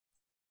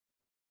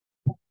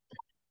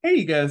Hey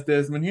you guys,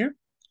 Desmond here,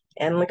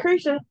 And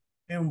LaCresha.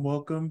 and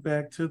welcome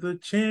back to the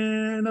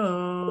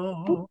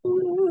channel.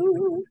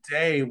 Ooh.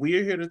 Today we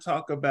are here to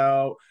talk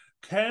about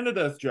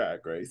Canada's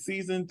Drag Race,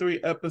 season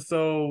 3,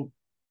 episode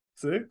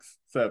 6,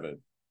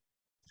 7,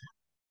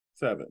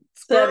 7.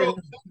 Seven.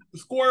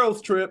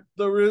 Squirrels trip,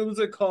 the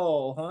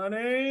Rusical,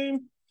 honey.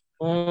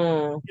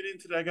 Mm. Get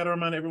into that. I gotta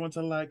remind everyone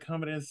to like,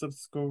 comment, and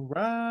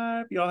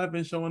subscribe. Y'all have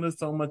been showing us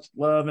so much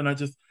love, and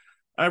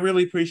I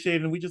really appreciate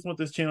it. And we just want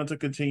this channel to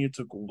continue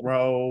to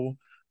grow.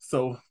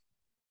 So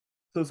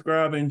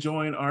subscribe and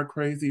join our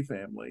crazy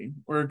family.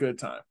 We're a good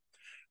time.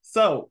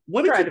 So,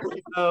 what did Try you to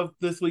think of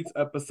this week's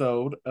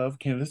episode of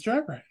Canada's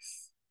Drag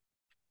Race?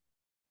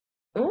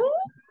 mm,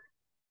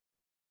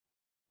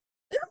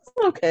 it's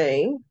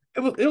okay. It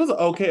was an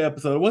okay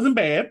episode. It wasn't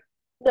bad.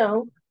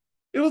 No.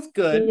 It was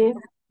good. Yeah.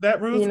 That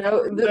You rules.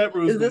 know, That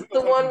rules. is We're this gonna the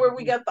talk one about where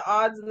we it. got the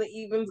odds and the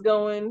evens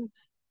going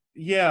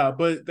Yeah,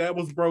 but that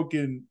was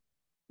broken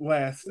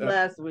last episode,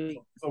 last week?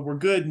 so we're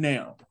good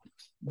now. Okay.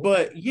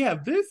 But yeah,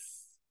 the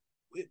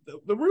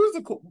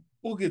Rusical.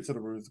 We'll get to the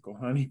Rusical,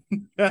 honey.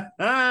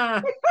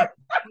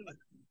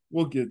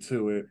 We'll get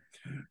to it.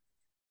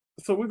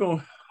 So we're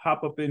gonna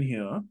hop up in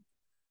here.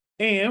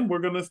 And we're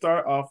gonna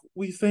start off.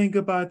 We saying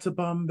goodbye to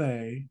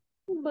Bombay.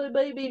 But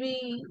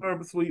baby.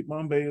 Our sweet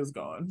Bombay is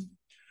gone. So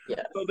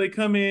Yes. they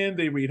come in,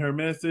 they read her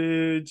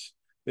message,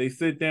 they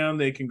sit down,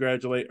 they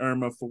congratulate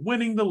Irma for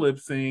winning the lip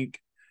sync.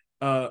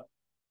 Uh,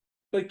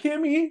 but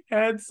Kimmy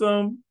had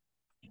some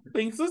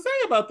things to say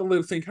about the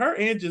lip sync. Her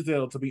and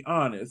Giselle, to be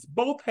honest,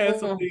 both had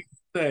some Mm. things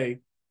to say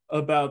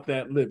about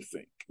that lip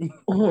sync.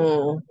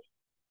 Mm.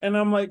 And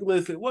I'm like,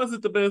 listen, was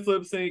it the best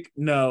lip sync?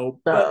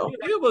 No, but So,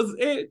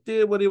 it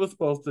did what it was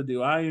supposed to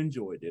do. I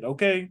enjoyed it.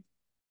 Okay,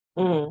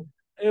 mm.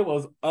 it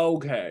was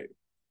okay.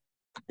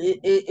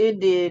 It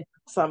did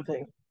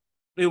something.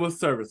 It was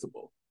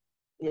serviceable.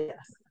 Yes.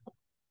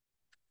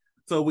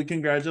 So we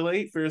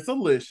congratulate Fierce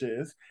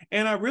Delicious.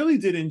 And I really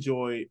did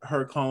enjoy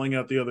her calling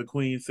out the other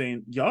queens,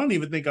 saying, y'all don't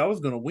even think I was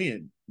going to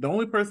win. The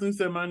only person who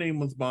said my name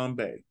was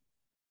Bombay.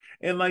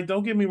 And like,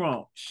 don't get me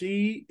wrong,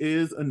 she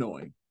is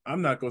annoying.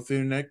 I'm not going to sit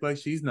here and act like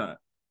she's not.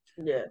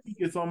 Yes. She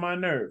gets on my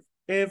nerve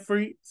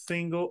every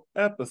single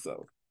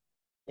episode.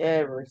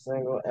 Every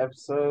single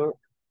episode.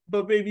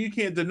 But baby, you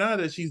can't deny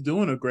that she's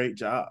doing a great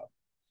job.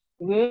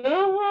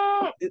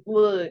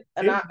 Look,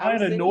 and It I'm might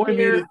sitting annoy me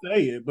to here.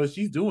 say it, but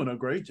she's doing a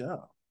great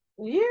job.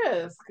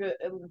 Yes, to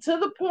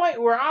the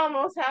point where I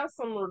almost have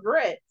some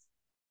regrets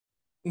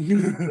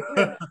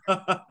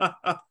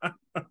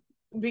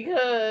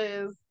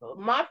because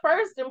my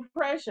first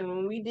impression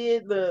when we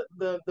did the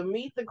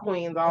Meet the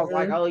Queens, I was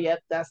like, oh, yep,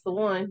 that's the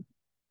one.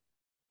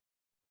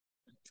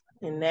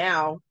 And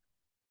now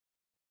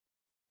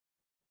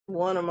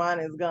one of mine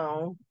is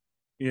gone.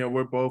 Yeah,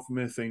 we're both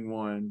missing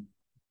one.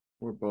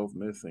 We're both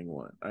missing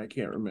one. I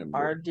can't remember.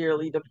 Our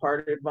dearly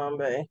departed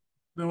Bombay.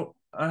 No,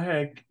 I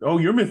had. Oh,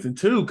 you're missing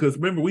two because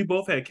remember we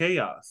both had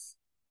chaos.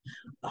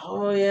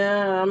 Oh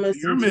yeah, I'm You're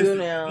missing two missing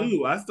now.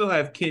 two. I still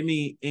have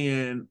Kimmy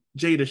and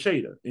Jada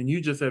Shada, and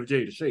you just have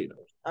Jada Shada.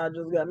 I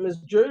just got Miss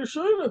Jada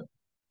Sugar.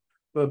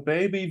 But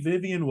baby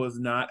Vivian was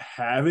not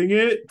having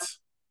it.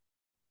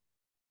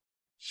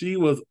 She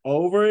was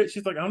over it.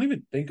 She's like, I don't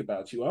even think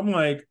about you. I'm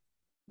like,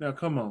 now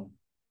come on.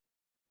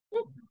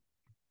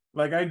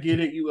 Like I get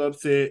it. You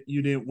upset.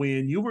 You didn't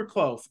win. You were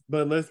close,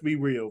 but let's be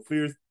real.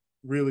 Fierce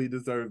really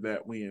deserved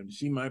that win.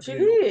 She might She be.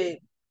 did.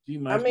 She I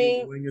might be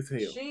mean, annoying as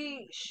hell.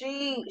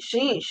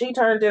 she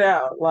turned it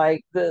out.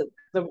 Like the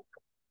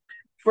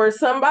for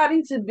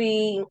somebody to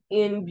be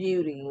in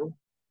beauty,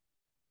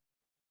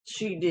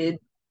 she did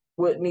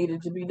what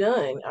needed to be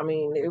done. I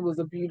mean, it was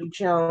a beauty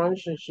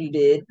challenge and she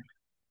did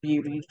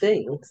beauty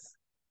things.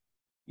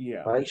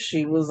 Yeah. Like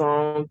she was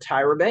on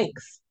Tyra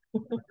Banks.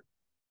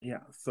 Yeah.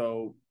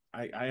 So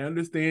I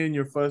understand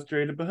you're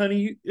frustrated, but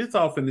honey, it's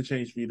all finna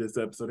change for you this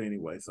episode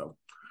anyway. So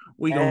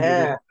we gonna get into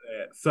Yeah.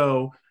 that.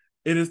 So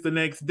it is the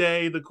next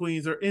day. The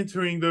queens are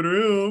entering the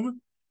room.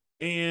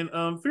 And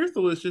Fierce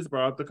Delicious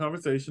brought up the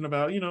conversation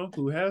about,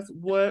 who has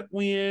what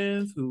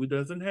wins, who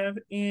doesn't have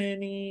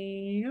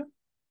any.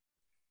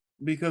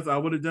 Because I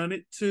would have done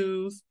it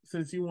too,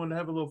 since you wanted to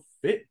have a little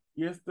fit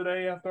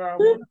yesterday after I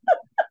won.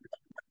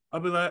 I'll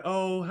be like,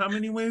 oh, how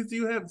many wins do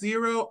you have?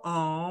 Zero.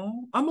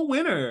 Oh, I'm a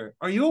winner.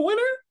 Are you a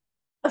winner?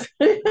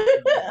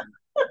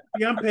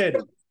 Yeah, I'm petty.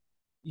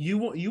 You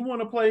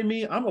want to play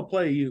me? I'm gonna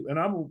play you, and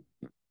I'm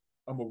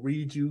gonna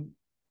read you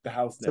the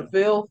house To down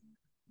fill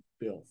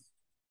bills.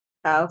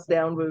 house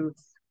down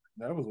boots.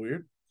 That was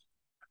weird.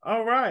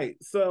 All right,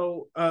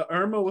 so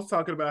Irma was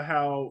talking about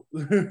how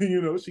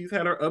she's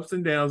had her ups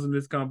and downs in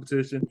this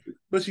competition,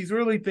 but she's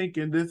really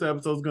thinking this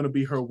episode is gonna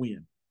be her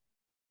win.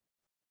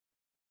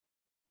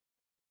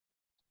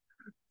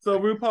 So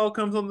RuPaul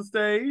comes on the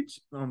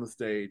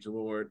stage,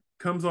 Lord,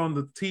 comes on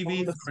the On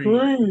TV the screen,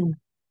 screen.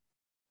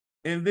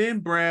 and then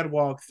Brad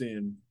walks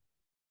in.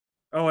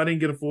 Oh, I didn't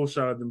get a full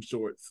shot of them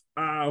shorts.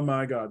 Oh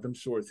my God, them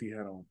shorts he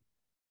had on.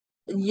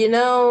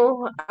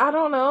 I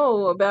don't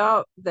know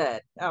about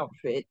that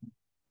outfit.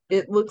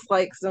 It looks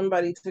like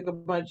somebody took a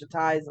bunch of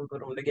ties and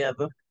put them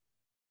together.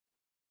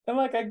 And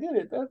like I get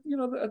it. That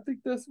I think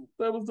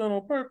that was done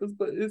on purpose,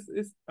 but it's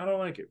I don't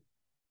like it.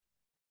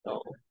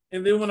 Oh.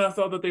 And then when I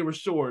saw that they were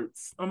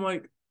shorts, I'm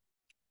like,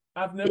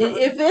 I've never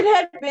If it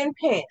had been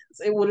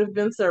pants, it would have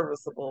been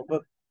serviceable,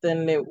 but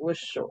then it was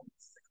shorts.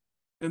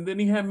 and then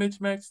he had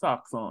Mitch Match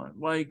socks on.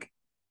 Like,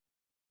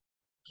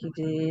 He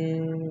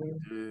did.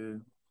 yeah.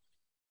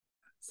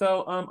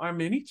 So our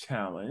mini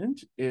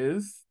challenge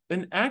is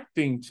an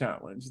acting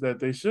challenge that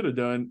they should have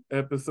done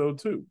episode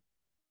 2.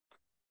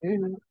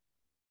 Mhm.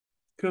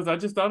 Because I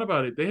just thought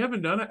about it. They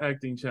haven't done an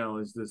acting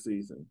challenge this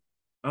season.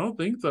 I don't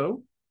think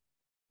so.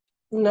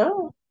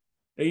 No.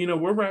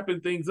 And we're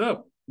wrapping things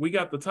up. We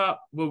got the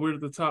top, well, we're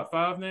at the top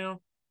 5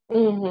 now.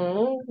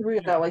 We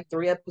got like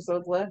 3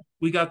 episodes left.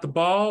 We got the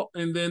ball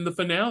and then the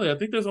finale. I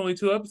think there's only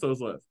 2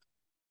 episodes left.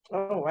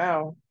 Oh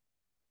wow.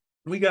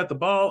 We got the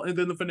ball and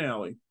then the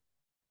finale.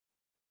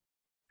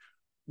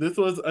 This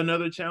was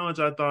another challenge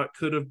I thought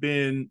could have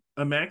been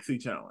a maxi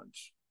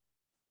challenge.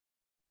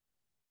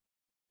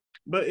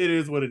 But it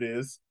is what it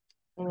is.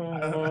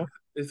 Hmm.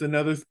 It's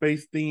another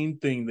space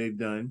themed thing they've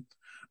done.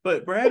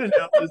 But Brad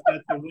announces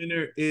that the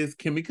winner is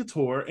Kimmy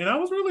Couture, and I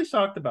was really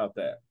shocked about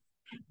that.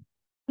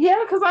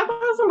 Yeah, because I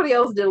thought somebody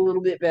else did a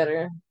little bit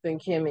better than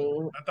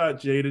Kimmy. I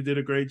thought Jada did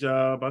a great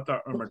job. I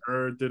thought Irma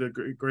Gerd did a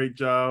great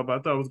job. I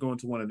thought it was going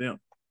to one of them.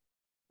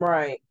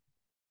 Right.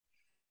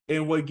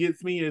 And what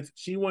gets me is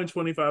she won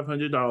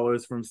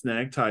 $2,500 from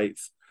Snag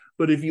Tights.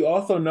 But if you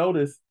also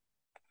notice,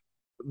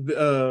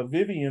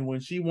 Vivian, when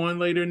she won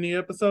later in the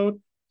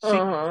episode, she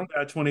Uh-huh.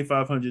 got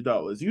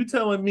 $2,500. You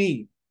telling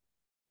me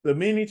the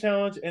mini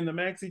challenge and the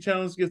maxi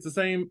challenge gets the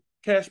same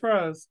cash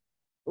prize?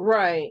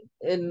 Right.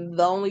 And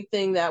the only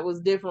thing that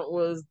was different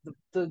was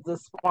the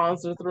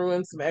sponsor threw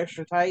in some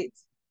extra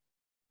tights.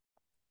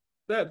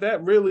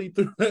 That really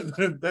threw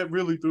that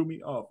really threw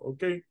me off.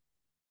 Okay,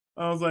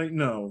 I was like,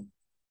 no.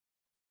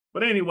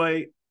 But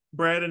anyway,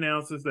 Brad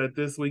announces that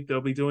this week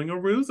they'll be doing a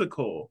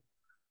Rusical.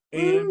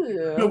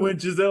 And Ooh. when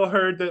Giselle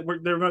heard that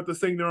they're about to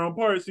sing their own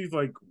part, she's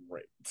like,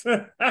 great.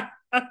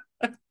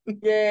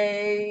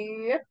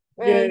 Yay.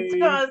 Yay,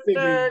 Fantastic.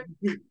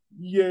 singing.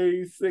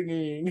 Yay,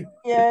 singing.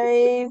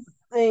 Yay,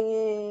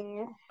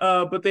 singing.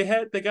 But they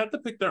got to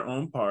pick their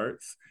own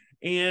parts.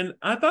 And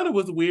I thought it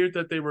was weird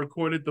that they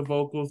recorded the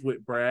vocals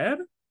with Brad.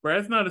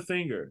 Brad's not a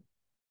singer.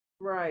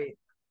 Right.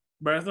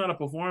 Brad's not a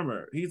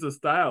performer. He's a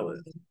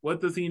stylist. What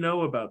does he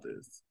know about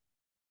this?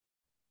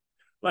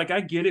 Like,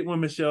 I get it when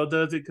Michelle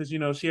does it because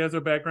she has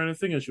her background in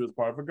singing. She was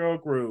part of a girl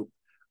group.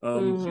 She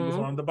was Mm-hmm.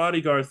 on the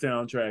Bodyguard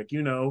soundtrack.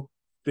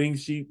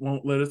 Things she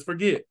won't let us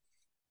forget.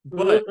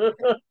 But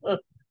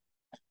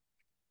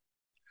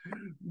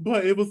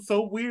it was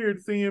so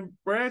weird seeing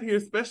Brad here,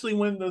 especially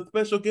when the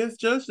special guest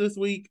judge this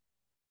week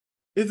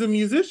is a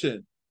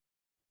musician.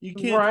 You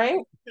can't Right.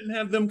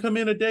 have them come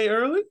in a day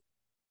early.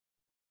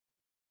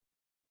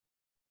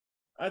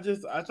 I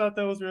thought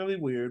that was really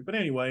weird. But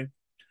anyway,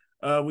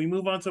 we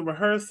move on to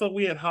rehearsal.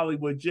 We had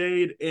Hollywood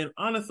Jade, and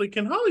honestly,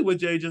 can Hollywood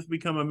Jade just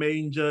become a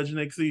main judge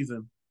next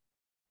season?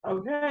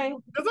 Okay.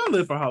 Because I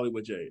live for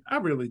Hollywood Jade. I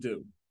really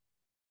do.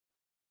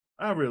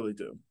 I really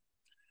do.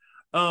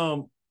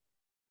 Um,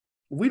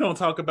 we don't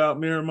talk about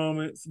mirror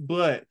moments,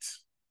 but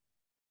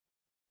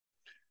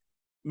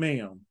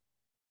ma'am,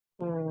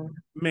 Mm.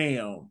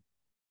 ma'am.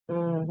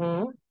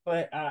 Mm-hmm.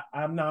 But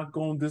I'm not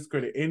going to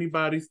discredit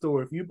anybody's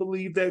story. If you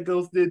believe that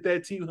ghost did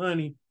that to you,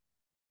 honey,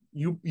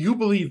 you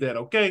believe that,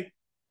 okay?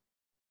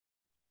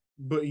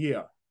 But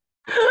yeah.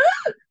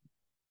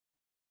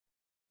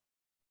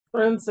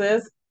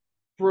 Princess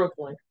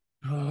Brooklyn.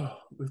 Oh,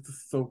 this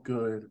is so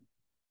good.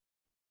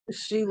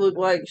 She looked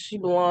like she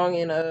belonged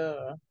in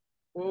a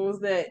what was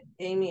that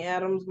Amy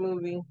Adams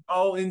movie?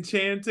 Oh,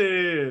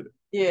 Enchanted.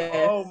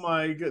 Yes. Oh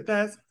my god,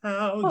 that's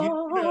how you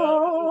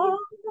know.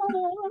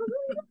 Oh,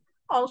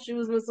 all she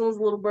was missing was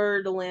a little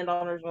bird to land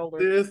on her shoulder.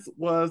 This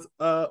was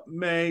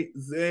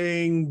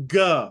amazing.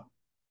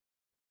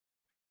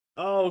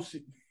 Oh,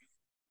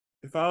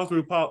 if I was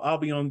RuPaul, I'll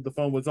be on the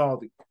phone with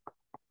Zaldi.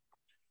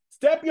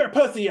 Step your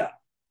pussy up.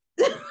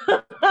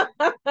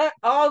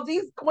 All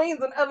these queens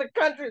in other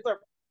countries are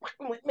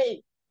fucking with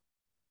me.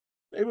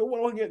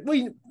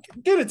 We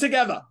get it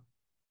together.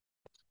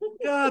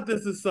 God,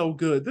 this is so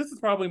good. This is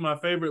probably my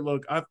favorite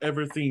look I've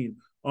ever seen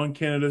on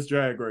Canada's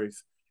Drag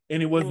Race.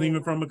 And it wasn't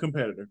even from a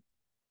competitor.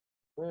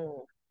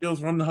 Mm. It was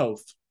from the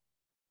host.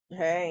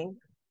 Hey,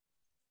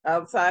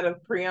 outside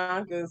of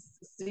Priyanka's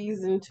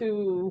season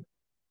 2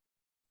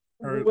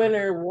 Her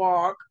winner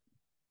walk.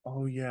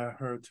 Oh yeah,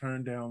 her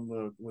turn down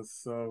look was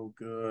so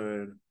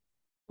good.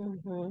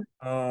 Mm-hmm.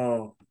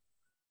 Oh,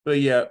 but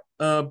yeah,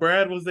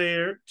 Brad was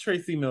there.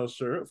 Tracy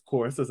Milsher, of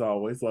course, as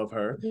always, love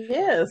her.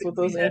 Yes, with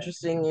those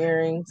interesting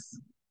earrings.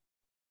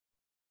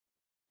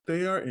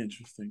 They are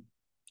interesting.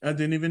 I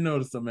didn't even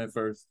notice them at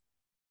first.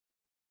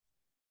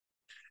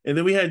 And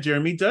then we had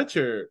Jeremy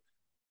Dutcher.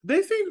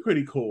 They seemed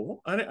pretty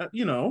cool.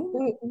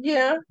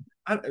 Yeah,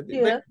 I,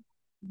 yeah,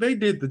 they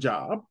did the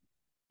job.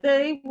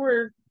 they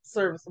were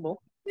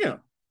serviceable. Yeah.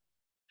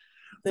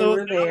 They So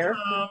it's were now there.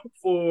 time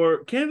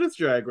for Canada's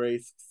Drag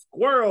Race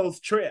Squirrels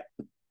Trip.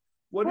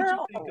 What did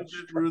you think of Girl,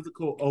 this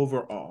musical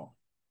overall?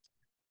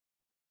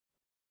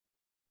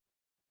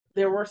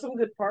 there were some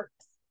good parts.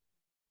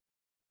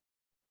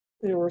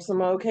 There were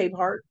some okay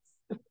parts.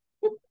 There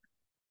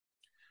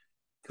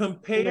were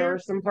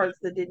Compared, some parts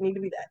that didn't need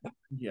to be that.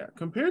 yeah,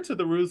 compared to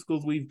the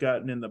musicals we've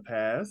gotten in the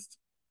past,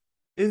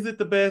 is it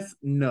the best?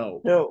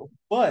 No. No.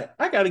 But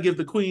I got to give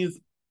the queens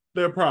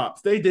their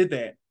props. They did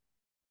that.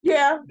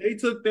 Yeah. They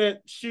took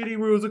that shitty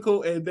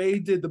musical and they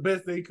did the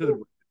best they could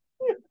with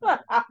Because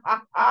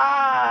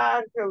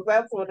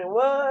that's what it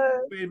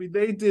was. it. Baby,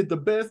 they did the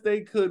best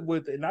they could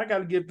with it. And I got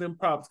to give them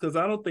props because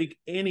I don't think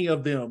any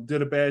of them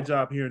did a bad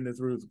job here in this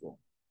musical.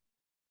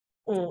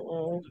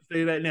 Mm-mm.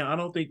 Say that now. I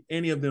don't think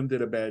any of them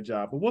did a bad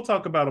job. But we'll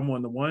talk about them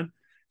one to one.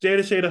 Jada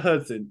Shada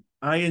Hudson,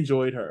 I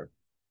enjoyed her.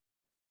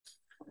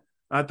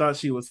 I thought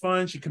she was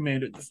fun. She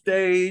commanded the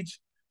stage.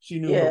 She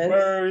knew her Yes.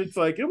 words.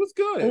 Like it was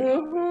good.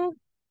 Mm-hmm.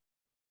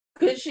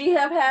 Could she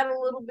have had a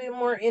little bit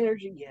more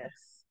energy? Yes.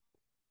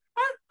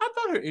 I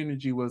thought her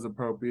energy was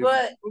appropriate,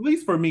 But at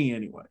least for me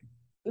anyway.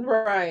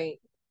 right.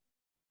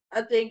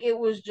 I think it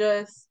was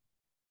just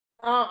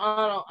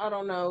I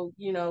don't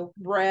know,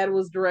 Brad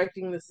was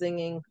directing the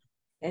singing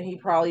and he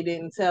probably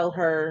didn't tell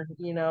her,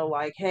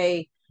 like,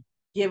 hey,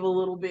 give a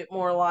little bit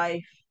more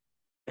life.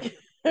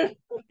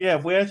 Yeah,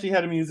 if we actually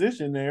had a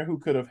musician there who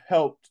could have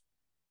helped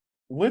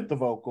with the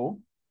vocal,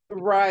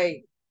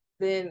 Right.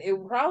 Then it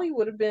probably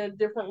would have been a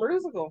different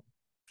musical.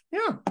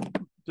 yeah,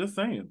 just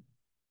saying.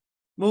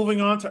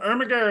 Moving on to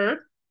Ermagerd,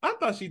 I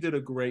thought she did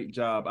a great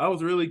job. I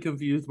was really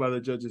confused by the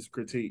judges'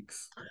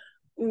 critiques.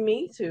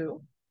 Me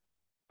too.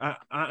 I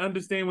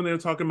understand when they were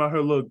talking about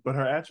her look, but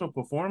her actual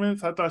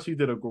performance, I thought she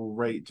did a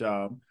great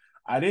job.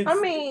 I didn't I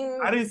see, mean,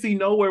 I didn't see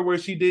nowhere where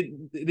she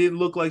didn't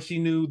look like she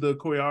knew the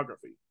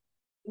choreography.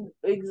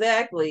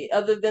 exactly.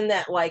 Other than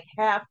that, like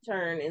half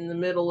turn in the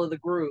middle of the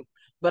group.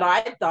 But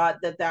I thought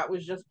that that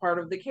was just part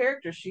of the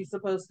character. She's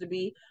supposed to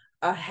be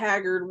a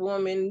haggard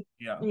woman,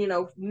 Yeah,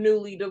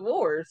 newly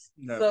divorced.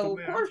 that's the So, of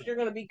way I course, took you're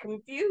going to be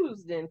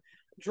confused and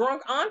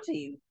drunk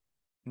auntie.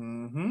 it.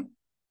 Mm-hmm.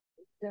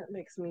 That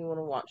makes me want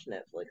to watch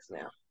Netflix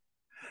now.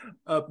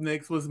 Up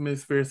next was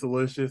Miss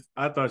Fiercelicious.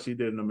 I thought she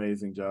did an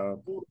amazing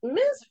job.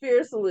 Miss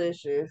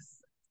Fiercelicious,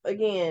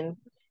 again,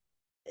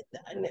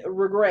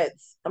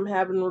 regrets. I'm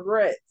having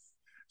regrets.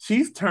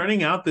 She's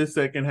turning out this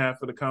second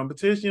half of the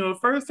competition. The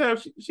first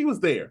half she was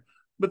there,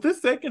 but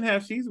this second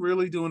half she's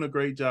really doing a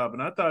great job,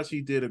 and I thought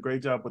she did a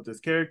great job with this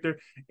character.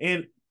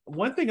 And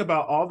one thing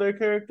about all their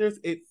characters,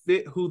 it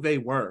fit who they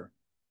were.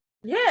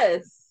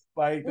 Yes,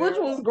 Like they which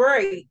were, was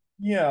great.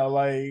 yeah,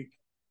 like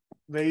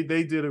they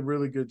did a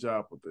really good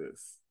job with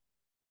this.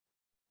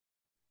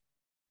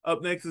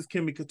 Up next is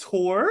Kimmy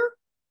Couture,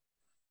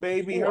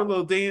 baby. Her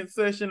little dance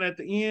session at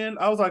the end.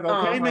 I was like,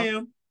 okay, Uh-huh.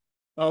 ma'am,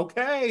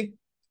 okay.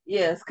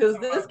 Yes, because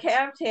this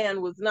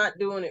caftan was not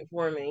doing it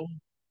for me,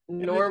 And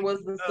then nor she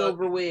was the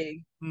silver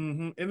wig.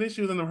 And then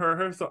she was in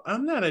her. So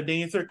I'm not a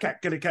dancer.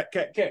 Cat, cat, cat,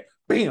 cat, cat.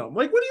 Bam.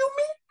 Like, what do you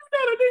mean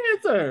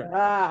you're not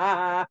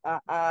a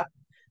dancer?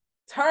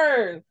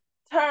 Turn,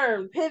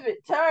 turn, pivot,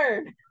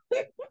 turn.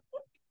 You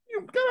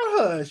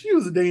gotta hush. She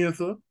was a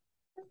dancer.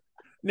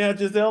 Now,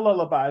 Giselle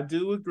Lullaby, I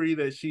do agree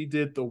that she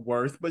did the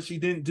worst, but she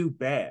didn't do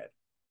bad.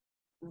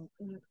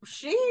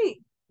 She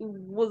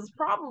was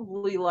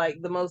probably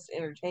like the most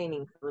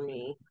entertaining for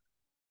me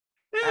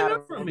Yeah, out not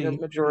of for the me.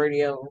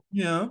 majority of them.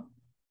 Yeah.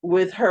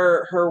 With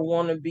her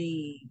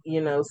wannabe,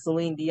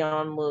 Celine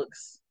Dion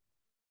looks.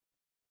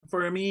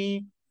 For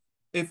me,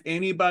 if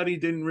anybody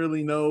didn't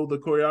really know the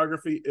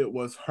choreography, it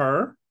was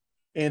her.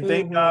 And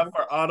thank God Mm-hmm.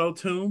 for auto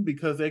tune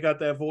because they got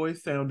that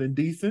voice sounding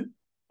decent.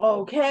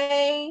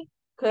 Okay,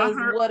 because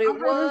what I it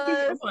heard her sing.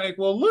 I'm was, like,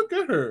 well, look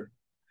at her.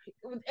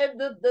 and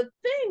the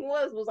thing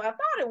was I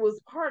thought it was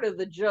part of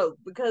the joke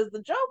because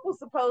the joke was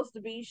supposed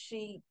to be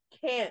she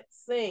can't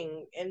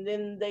sing, and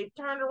then they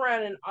turned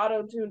around and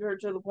auto tuned her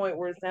to the point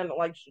where it sounded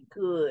like she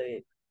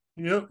could.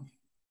 Yep.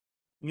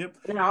 Yep.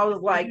 And I was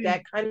And like, then,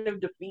 that kind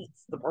of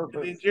defeats the and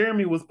then purpose.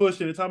 Jeremy was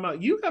pushing and talking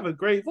about, you have a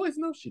great voice.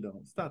 No, she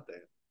don't. Stop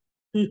that.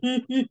 he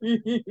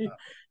Stop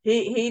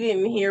he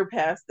didn't hear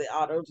past the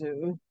auto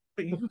tune.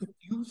 that.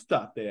 You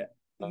stop that.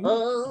 You.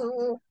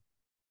 Oh,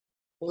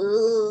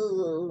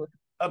 oh.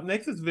 Up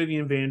next is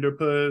Vivian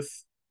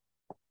Vanderpuss.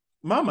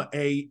 Mama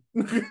ate.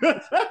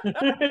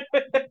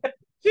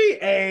 She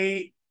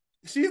ate.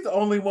 She's the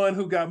only one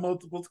who got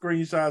multiple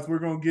screenshots. We're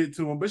gonna get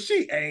to them, but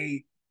she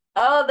ate.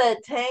 Oh,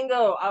 that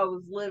tango! I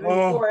was living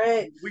Oh, for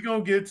it. we're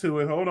gonna get to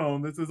it. Hold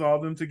on. This is all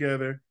them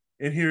together.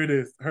 And here it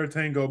is, her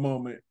tango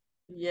moment.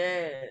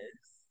 Yes.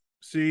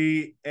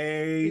 She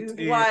ate He's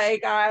it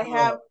like, I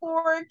have up.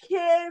 4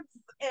 kids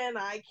and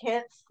I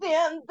can't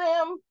stand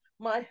them.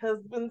 My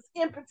husband's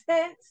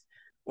impotent.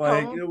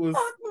 Like Come it was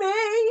fuck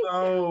me.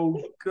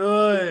 so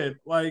good.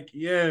 Like,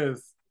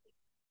 yes.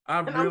 I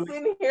And I'm really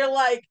sitting here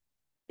like,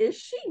 is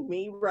she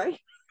me, right?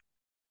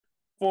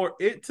 for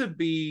it to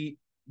be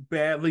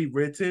badly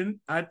written,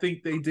 I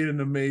think they did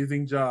an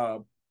amazing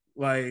job.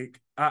 Like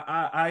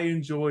I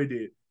enjoyed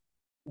it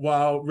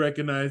while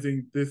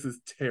recognizing this is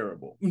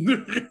terrible.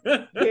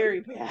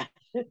 Very bad.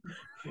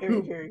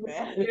 Very, very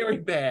bad. Very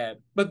bad,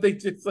 but they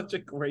did such a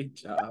great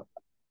job.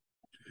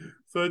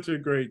 Such a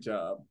great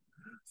job.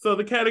 So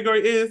the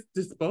category is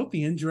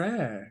dystopian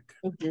drag.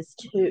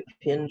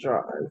 Dystopian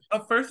drawn.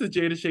 Up first is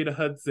Jada Shada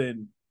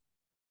Hudson.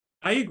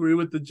 I agree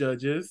with the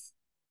judges.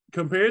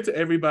 Compared to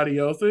everybody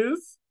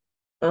else's,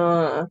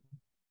 Uh,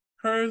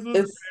 hers was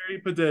it's very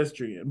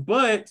pedestrian.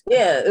 But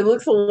yeah, it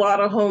looks a lot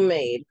of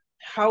homemade.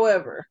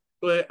 However,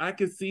 I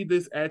could see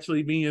this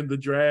actually being the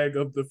drag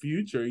of the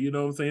future. You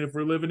know what I'm saying? If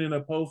we're living in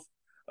a post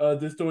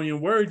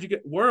dystopian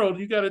world,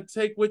 you got to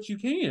take what you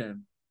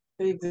can.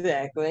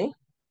 exactly.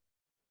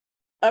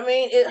 I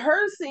mean, it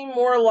hers seem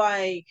more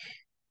like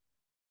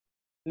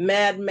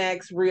Mad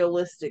Max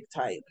realistic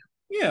type.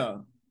 Yeah,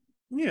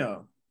 yeah.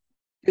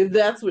 Because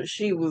that's what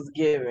she was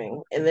giving.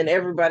 And then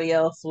everybody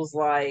else was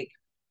like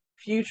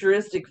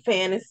futuristic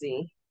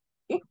fantasy.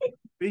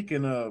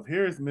 Speaking of,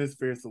 here's Miss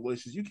Fair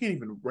Delicious. You can't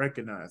even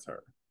recognize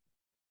her.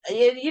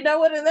 And you know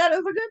what? And that is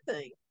a good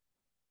thing.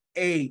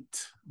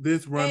 Ate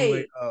this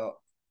runway Hey, up.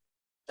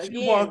 She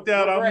again, walked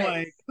out. I'm regrets.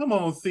 like, come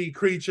on, sea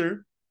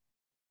creature.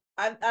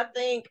 I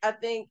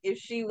think if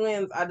she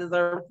wins, I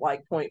deserve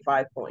like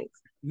 0.5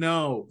 points.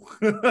 No.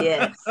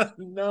 Yes.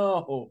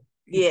 No.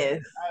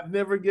 Yes. I've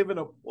never given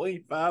a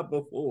 0.5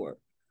 before.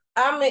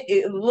 I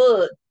mean,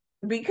 look,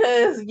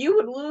 because you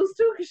would lose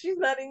too, because she's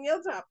not in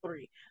your top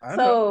three. I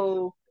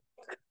know.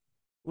 So,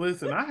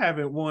 Listen, I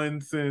haven't won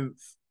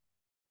since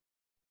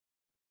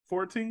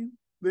 14,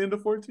 the end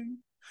of 14.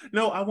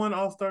 No, I won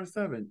All Star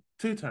 7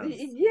 two times.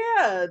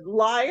 yeah,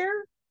 liar.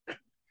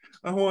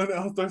 I won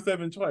All Star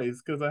 7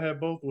 twice because I had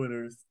both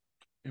winners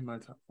in my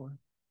top four.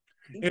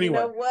 You Anyway,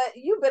 know what?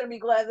 You better be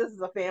glad this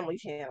is a family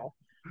channel.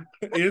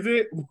 is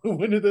it?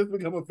 When did this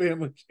become a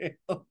family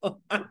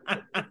channel?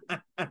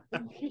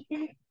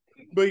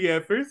 But yeah,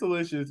 Fierce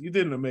Delicious, you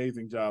did an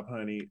amazing job,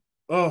 honey.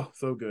 Oh,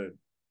 so good.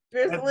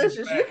 Fierce I had to get the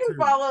Delicious. You back can too.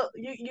 follow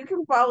you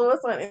can follow us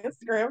on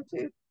Instagram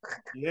too.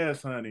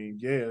 Yes, honey.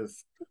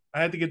 Yes.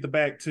 I had to get the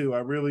back too. I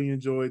really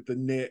enjoyed the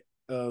net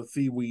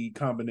seaweed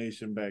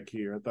combination back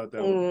here. I thought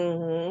that was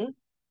Mm-hmm.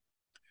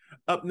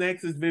 up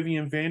next is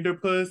Vivian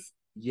Vanderpuss.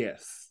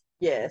 Yes.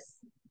 Yes.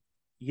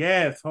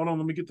 Yes. Hold on,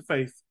 let me get the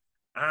face.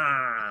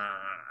 Ah.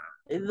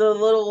 It's a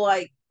little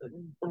like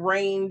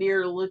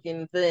reindeer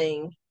looking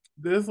thing.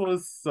 This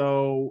was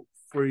so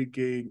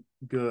freaking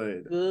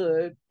good.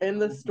 Good.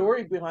 And the So good.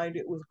 story behind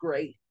it was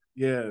great.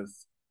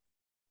 Yes.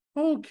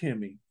 Oh,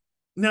 Kimmy.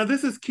 Now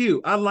this is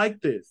cute. I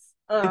like this.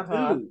 I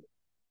Uh-huh. do.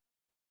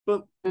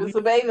 But It's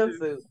a bathing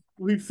suit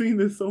we've seen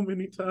this so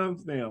many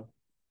times now.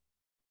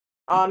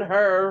 on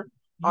her,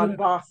 You on have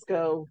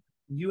Bosco.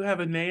 you have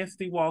a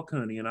nasty walk,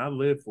 honey, and I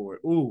live for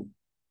it. Ooh,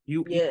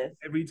 you eat Yes.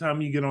 every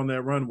time you get on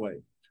that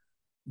runway.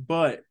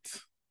 But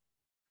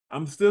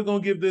I'm still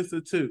gonna give this a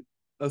two.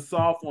 A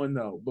soft one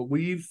though. But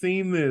we've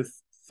seen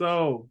this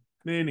so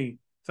many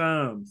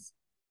times.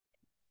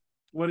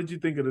 What did you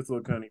think of this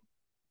look, honey?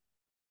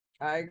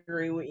 I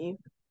agree with you.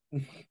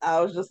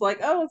 I was just like,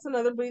 oh, it's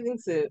another bathing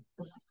suit.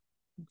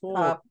 Oh,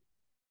 Top,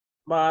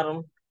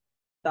 bottom,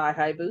 thigh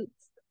high boots.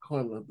 I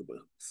love the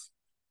boots.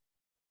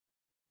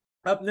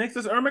 Up next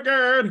is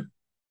Ermagerd.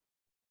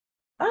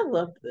 I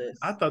loved I this.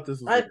 thought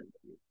this was I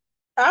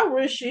I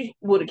wish she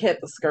would have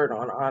kept the skirt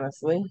on,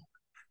 honestly.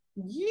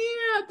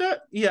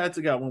 I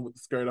took out one with the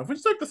skirt off. When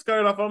she took the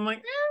skirt off, I'm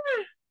like,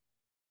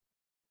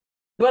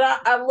 But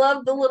I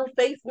love the little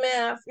face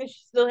mask, and she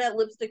still had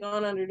lipstick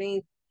on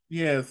underneath.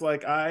 yes,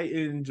 like I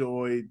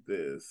enjoyed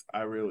this.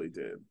 I really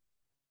did.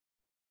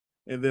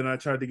 And then I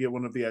tried to get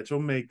one of the actual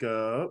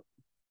makeup.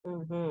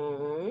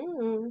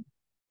 Mm-hmm.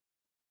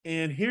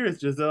 And here is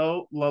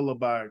Giselle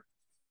Lullaby.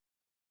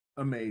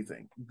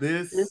 Amazing.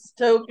 This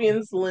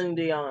Dystopian Celine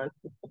Dion.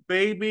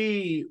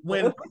 baby,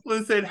 when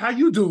Brooklyn said, "How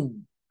you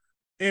doing?"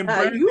 and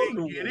How Brandon you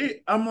didn't get doing? it,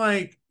 I'm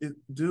like,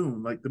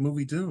 Dune, like the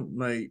movie Dune.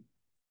 Like,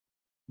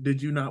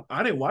 did you not?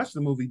 I didn't watch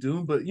the movie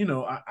Dune, but you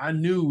know, I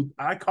knew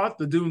I caught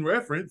the Dune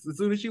reference as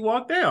soon as she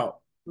walked out.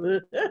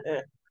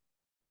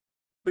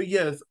 But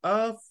yes,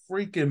 a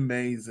freaking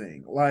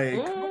amazing. Like,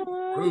 come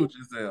through, mm,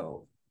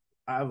 Giselle.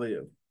 I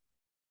live.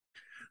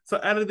 So,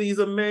 out of these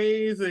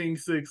amazing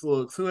six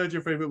looks, who had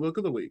your favorite look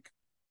of the week?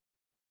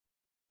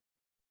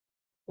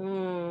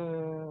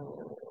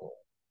 mm,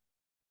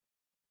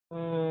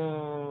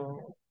 mm.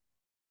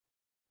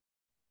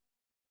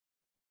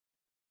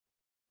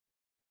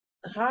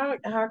 How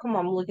come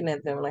I'm looking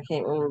at them and I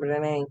can't remember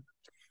their name?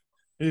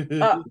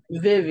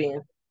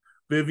 Vivian.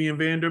 Vivian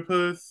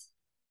Vanderpuss.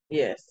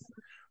 Yes.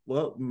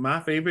 Well, my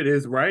favorite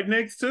is right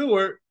next to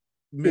her,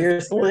 Miss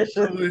Fierce Delicious.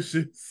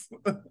 Delicious.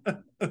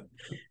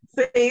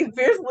 See,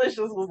 Fierce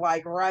Delicious was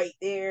like right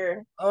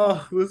there.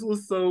 Oh, this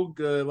was so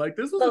good. Like,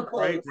 this was a So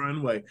great close.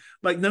 runway.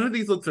 Like, none of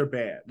these looks are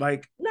bad.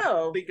 Like, I don't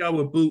No, think I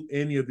would boot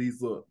any of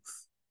these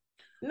looks.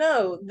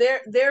 no,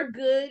 they're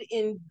good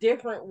in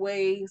different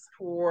ways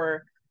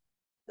for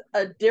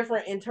a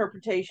different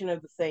interpretation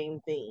of the same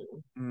theme.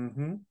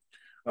 Mm-hmm.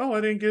 Oh,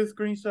 I didn't get a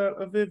screenshot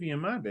of Vivian.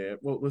 My bad.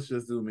 Well, let's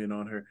just zoom in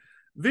on her.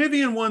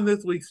 Vivian won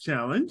this week's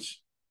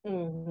challenge.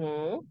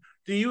 Mm-hmm.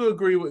 Do you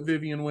agree with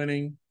Vivian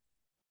winning?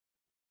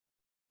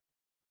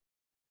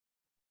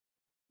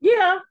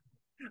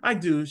 I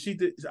do. She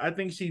did. I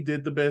think she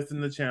did the best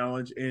in the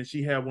challenge, and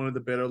she had one of the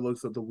better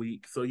looks of the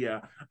week. So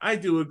yeah, I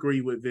do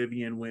agree with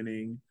Vivian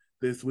winning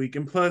this week.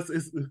 And plus,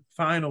 it's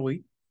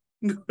finally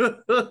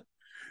that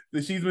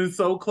she's been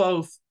so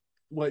close.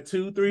 What,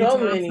 two, three So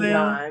times many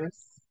now? times.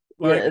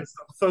 Like, Yes.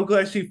 I'm so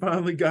glad she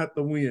finally got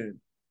the win.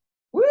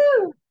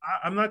 Woo!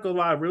 I'm not gonna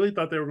lie. I really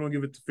thought they were gonna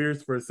give it to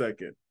Fierce for a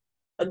second.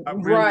 I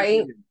really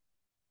Right. did.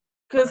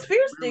 I Because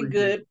Fierce did really did.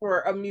 good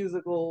for a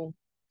musical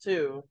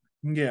too.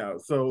 Yeah.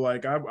 So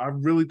like, I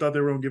really thought they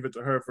were gonna give it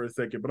to her for a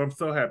second, but I'm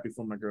so happy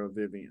for my girl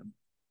Vivian.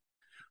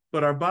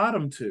 But our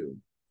bottom two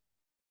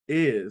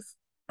is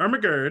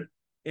Ermagerd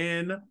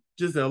and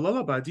Giselle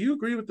Lullaby. Do you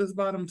agree with this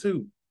bottom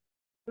two?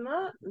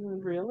 Not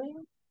really.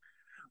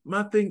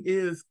 My thing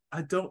is,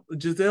 I don't.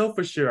 Giselle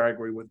for sure, I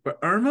agree with, but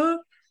Irma,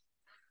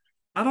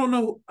 I don't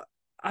know.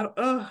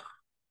 I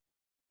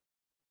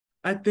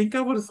think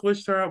I would have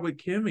switched her out with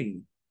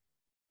Kimmy.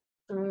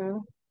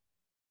 Mm,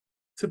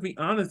 To be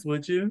honest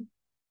with you,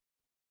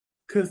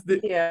 because the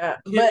yeah,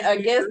 but Kimmy I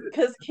did guess good.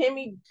 because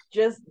Kimmy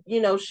just,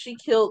 she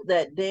killed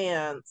that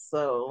dance,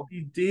 so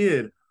She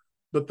did,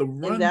 but the and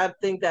run I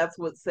think that's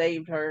what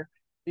saved her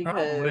because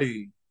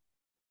probably.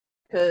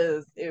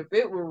 if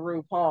it were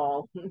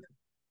RuPaul,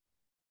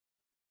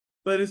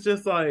 But it's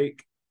just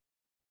like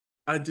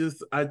I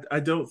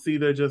don't see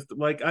they're just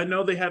like I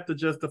know they have to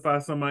justify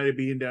somebody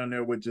being down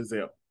there with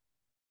Giselle.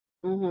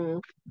 hmm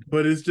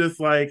But it's just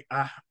like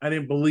I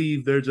didn't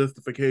believe their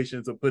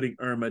justifications of putting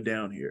Irma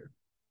down here.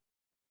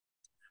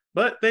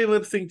 But they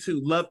lip sync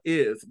to Love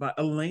Is by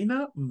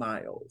Elena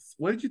Miles.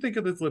 What did you think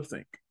of this lip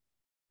sync?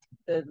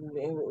 it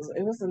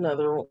was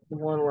another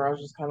one where I was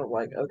just kind of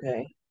like,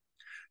 okay,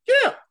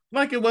 Yeah,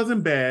 like it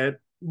wasn't bad,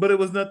 but it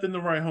was nothing to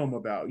write home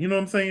about. You know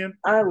what I'm saying?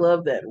 I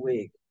love that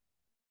wig.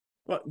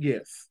 Well,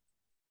 yes.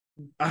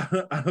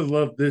 I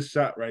love this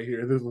shot right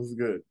here. This was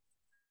good.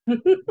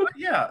 But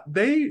yeah,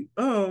 they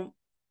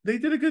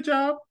did a good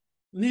job.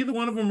 Neither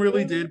one of them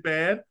really did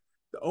bad.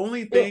 The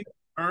only thing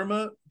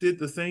Irma did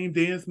the same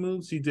dance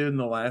moves she did in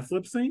the last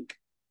lip sync.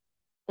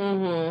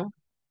 Mm-hmm.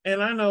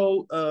 And I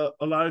know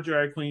a lot of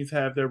drag queens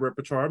have their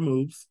repertoire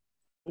moves,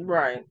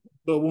 Right.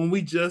 but when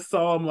we just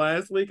saw them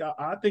last week,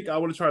 I think I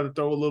would have tried to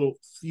throw a little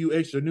few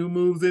extra new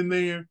moves in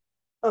there.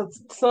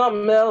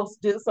 Something else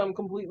did something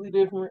completely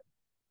different.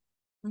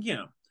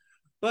 Yeah,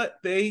 but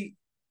they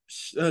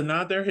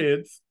nod their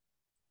heads,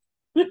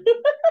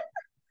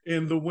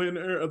 and the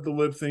winner of the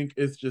lip sync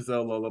is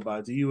Giselle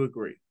Lullaby. Do you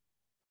agree?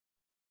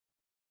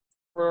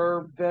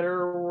 For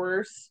better or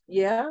worse.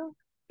 Yeah.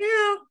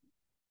 Yeah,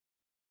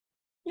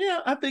 yeah.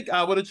 I think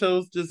I would have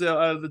chose Giselle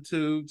out of the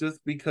two just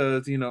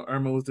because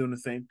Irma was doing the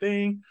same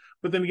thing.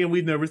 But then again,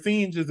 we've never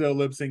seen Giselle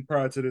lip sync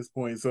prior to this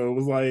point, so it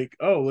was like,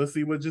 oh, let's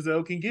see what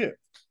Giselle can get.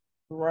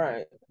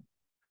 Right.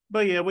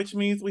 But yeah, which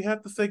means we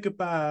have to say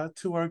goodbye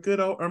to our good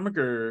old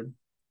Ermagerd.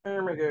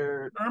 Oh my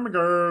god.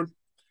 Ermagerd.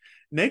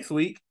 Next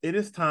week, it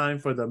is time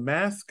for the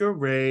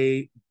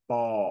Masquerade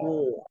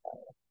Ball. Yeah.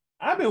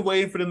 I've been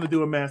waiting for them to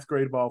do a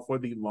Masquerade Ball for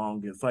the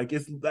longest. Like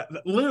it's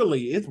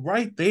literally, it's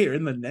right there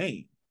in the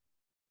name.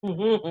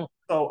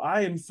 So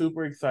I am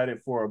super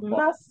excited for a ball.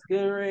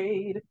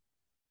 Masquerade.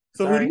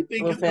 So who do you Sorry,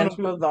 think little is gonna?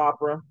 Phantom of the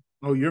Opera.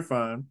 Oh, you're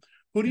fine.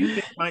 Who do you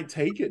think might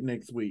take it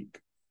next week?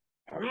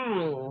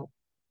 Mm,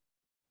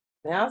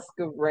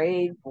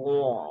 Masquerade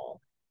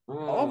Ball.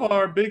 All of Mm,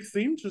 our big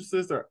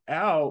seamstresses are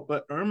out,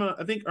 but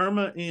I think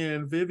Irma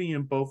and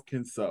Vivian both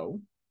can sew.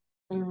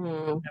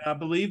 hmm And I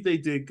believe they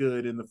did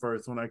good in the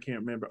first one. I can't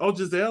remember. Oh,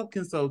 Giselle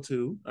can sew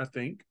too, I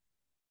think.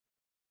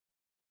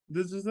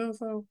 Did Giselle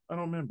sew? I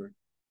don't remember.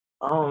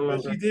 I don't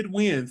But she remember. did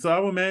win. So I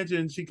would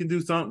imagine she can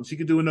do something. She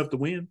could do enough to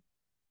win.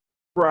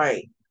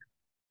 Right.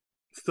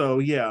 So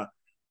yeah.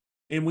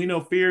 And we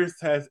know Fierce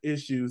has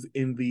issues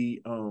in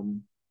the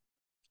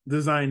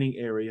designing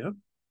area.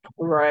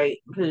 Right.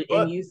 And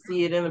But you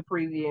see it in the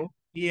preview.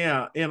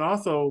 yeah, and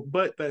also,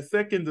 but that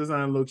second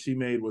design look she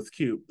made was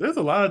cute. There's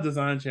a lot of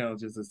design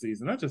challenges this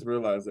season. I just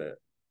realized that.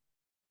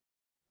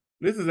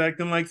 This is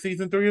acting like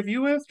season 3 of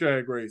US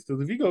Drag Race.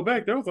 Because if you go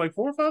back, there was like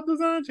 4 or 5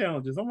 design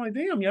challenges. I'm like,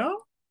 damn, y'all.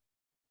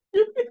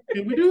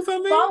 Can we do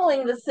something?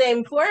 Following the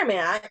same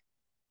format,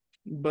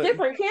 But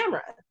different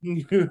camera.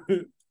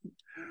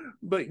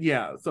 but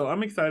yeah, so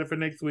I'm excited for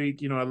next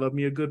week. I love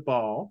me a good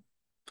ball.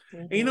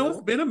 And it's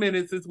hmm been a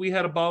minute since we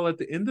had a ball at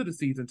the end of the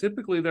season.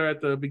 Typically, they're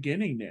at the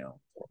beginning now.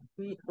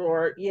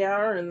 Or yeah,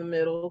 or in the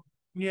middle.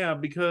 Yeah,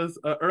 because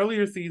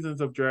earlier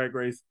seasons of Drag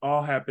Race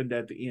all happened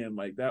at the end.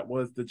 Like that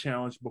was the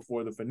challenge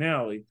before the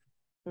finale.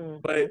 hmm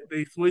But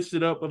they switched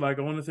it up with like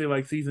I want to say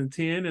like season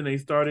 10, and they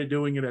started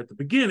doing it at the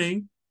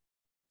beginning.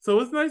 So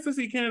it's nice to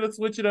see Canada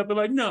switch it up and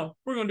like, no,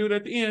 we're gonna do it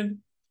at the end.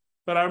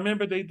 But I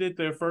remember they did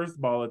their first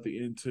ball at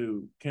the end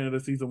too. Canada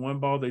season 1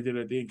 ball they did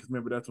at the end because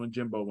remember that's when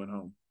Jimbo went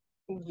home.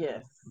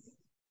 Yes.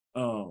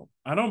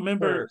 I don't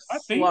remember. For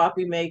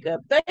sloppy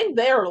makeup.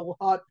 They're a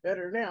lot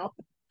better now.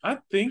 I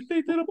think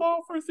they did a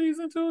ball for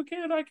season 2 of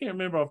Canada. I can't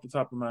remember off the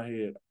top of my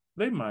head.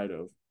 They might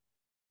have.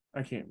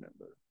 I can't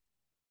remember.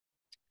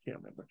 Can't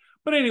remember.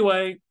 But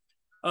anyway,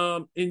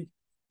 and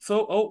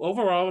so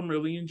overall, I'm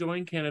really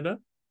enjoying Canada.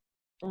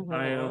 I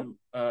Mm-hmm.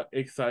 am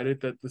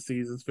excited that the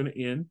season's gonna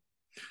end.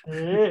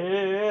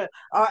 Yeah.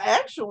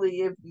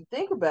 Actually, if you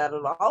think about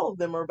it, all of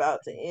them are about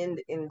to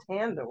end in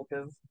tandem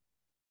because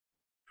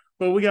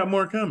But we got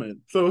more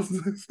coming, so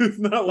it's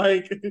not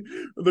like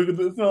it's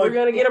not we're like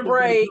gonna get a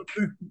break.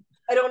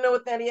 I don't know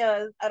what that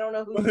is. I don't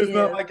know who he it's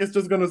not is. like it's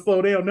just gonna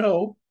slow down.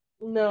 No,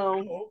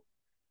 No,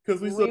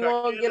 because we still we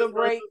got won't get a Candace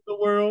break. versus the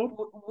world,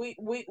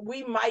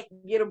 We might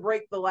get a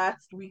break the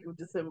last week of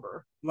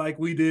December. like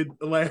we did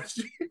last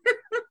year.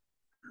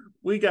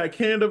 We got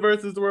Canada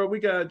versus the world.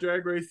 We got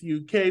Drag Race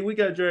UK. We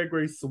got Drag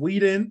Race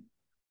Sweden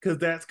because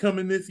that's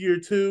coming this year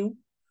too.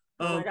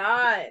 Oh my Um,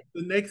 god.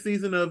 the next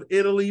season of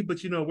Italy,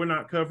 but we're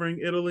not covering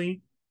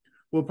Italy.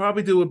 We'll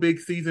probably do a big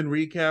season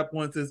recap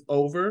once it's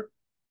over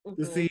to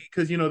Mm-hmm. see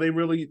because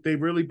they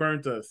really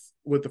burnt us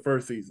with the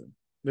first season.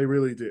 They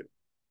really did.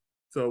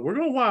 So we're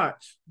gonna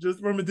watch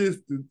just from a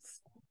distance,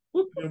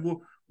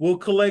 and we'll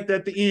collect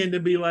at the end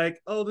and be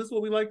like, oh, this is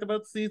what we liked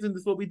about the season.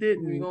 This is what we We're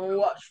didn't gonna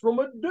watch from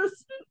a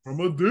from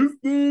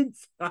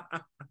distance. a distance.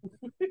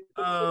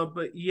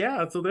 But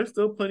yeah, so there's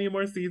still plenty of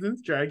more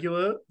seasons.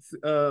 Dragula,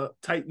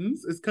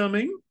 Titans is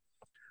coming.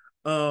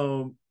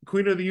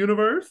 Queen of the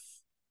Universe.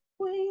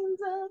 Queens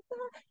of the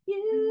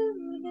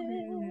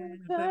universe.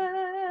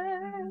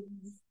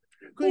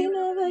 Queen Queen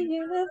of of the the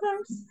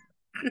universe.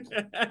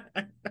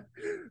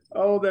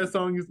 Oh, that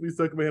song used to be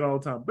stuck in my head all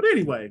the time. But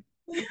anyway,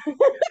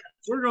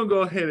 we're gonna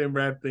go ahead and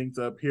wrap things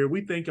up here.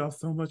 We thank y'all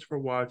so much for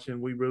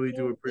watching. We really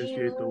do Thank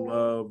appreciate the you.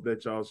 love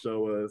that y'all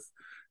show us.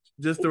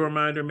 Just a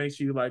reminder, make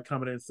sure you like,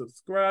 comment, and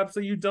subscribe so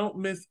you don't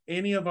miss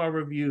any of our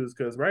reviews.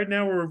 Because right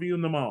now we're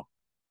reviewing them all.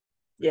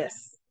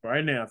 Yes.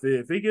 Right now,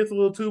 if it gets a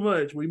little too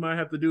much, we might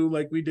have to do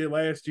like we did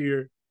last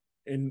year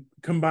and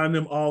combine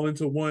them all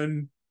into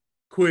one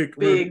quick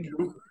Big.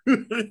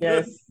 review.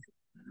 Yes.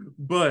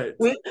 But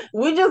We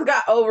just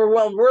got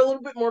overwhelmed. We're a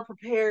little bit more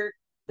prepared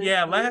this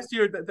yeah, year. last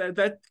year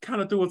that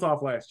kind of threw us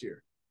off last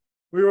year.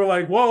 We were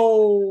like,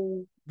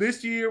 whoa.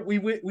 This year we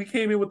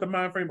came in with the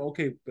mind frame,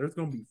 okay, there's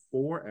gonna be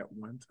four at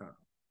one time.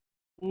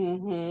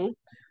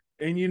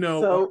 Mm-hmm. And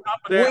on So top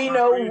of that, we my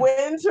know friend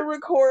when to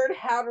record,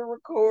 how to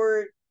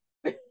record.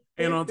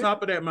 and on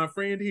top of that, my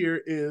friend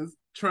here is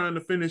trying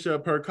to finish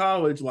up her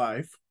college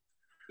life.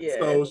 Yes.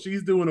 So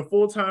she's doing a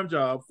full-time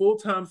job,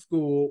 full-time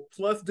school,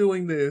 plus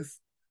doing this.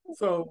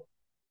 So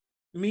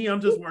me,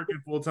 I'm just working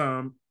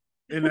full-time,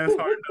 and that's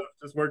hard enough,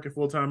 just working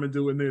full-time and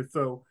doing this.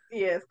 So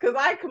Yes, because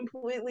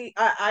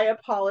I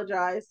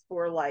apologize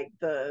for like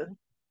the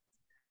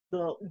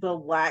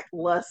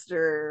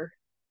lackluster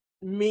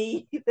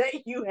me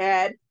that you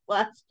had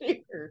last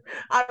year.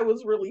 I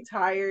was really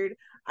tired.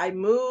 I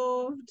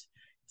moved,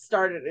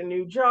 started a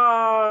new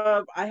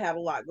job. I have a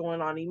lot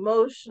going on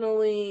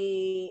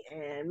emotionally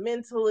and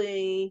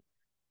mentally.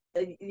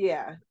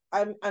 Yeah,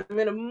 I'm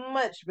in a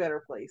much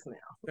better place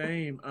now.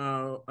 same.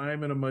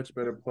 I'm in a much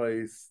better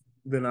place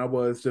than I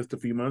was just a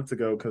few months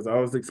ago because I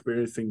was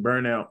experiencing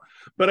burnout.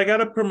 But I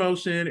got a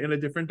promotion in a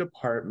different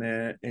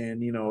department,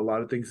 and a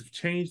lot of things have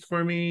changed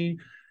for me.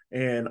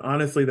 And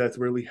honestly, that's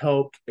really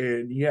helped.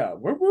 And yeah,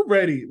 we're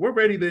ready. We're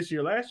ready this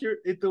year. Last year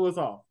it threw us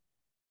off,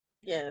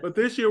 Yes, but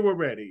this year we're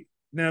ready.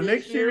 Now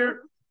this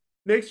year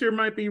next year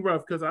might be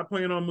rough because I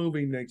plan on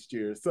moving next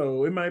year,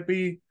 so it might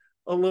be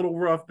a little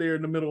rough there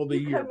in the middle of the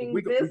you're year. But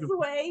coming this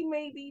way,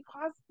 maybe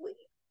possibly.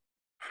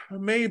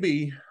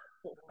 maybe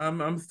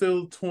I'm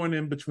still torn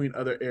in between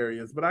other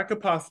areas, but I could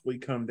possibly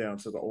come down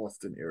to the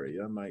Austin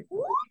area. I might,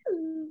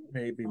 Austin,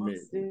 maybe,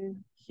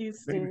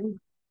 Houston.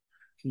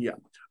 yeah.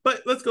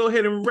 But let's go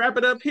ahead and wrap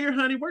it up here,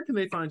 honey. Where can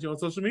they find you on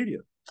social media?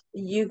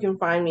 You can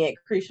find me at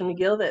Cresha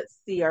McGill.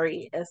 That's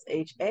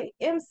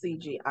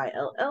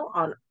CreshaMcGill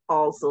on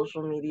all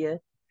social media.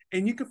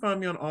 And you can find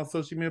me on all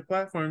social media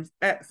platforms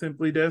at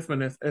Simply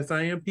Desmond. That's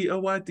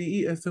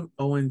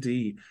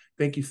SimplyDesmond.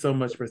 Thank you so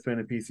much for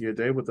spending a piece of your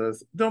day with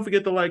us. Don't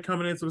forget to like,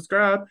 comment, and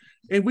subscribe.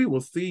 And we will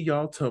see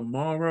y'all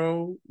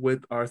tomorrow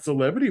with our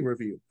celebrity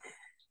review.